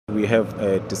we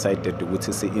have decided to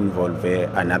involve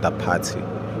another party,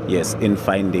 yes, in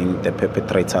finding the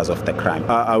perpetrators of the crime.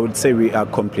 I would say we are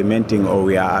complementing or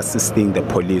we are assisting the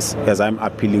police, as I'm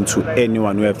appealing to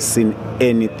anyone who have seen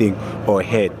anything or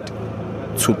heard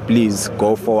to please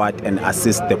go forward and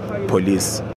assist the police.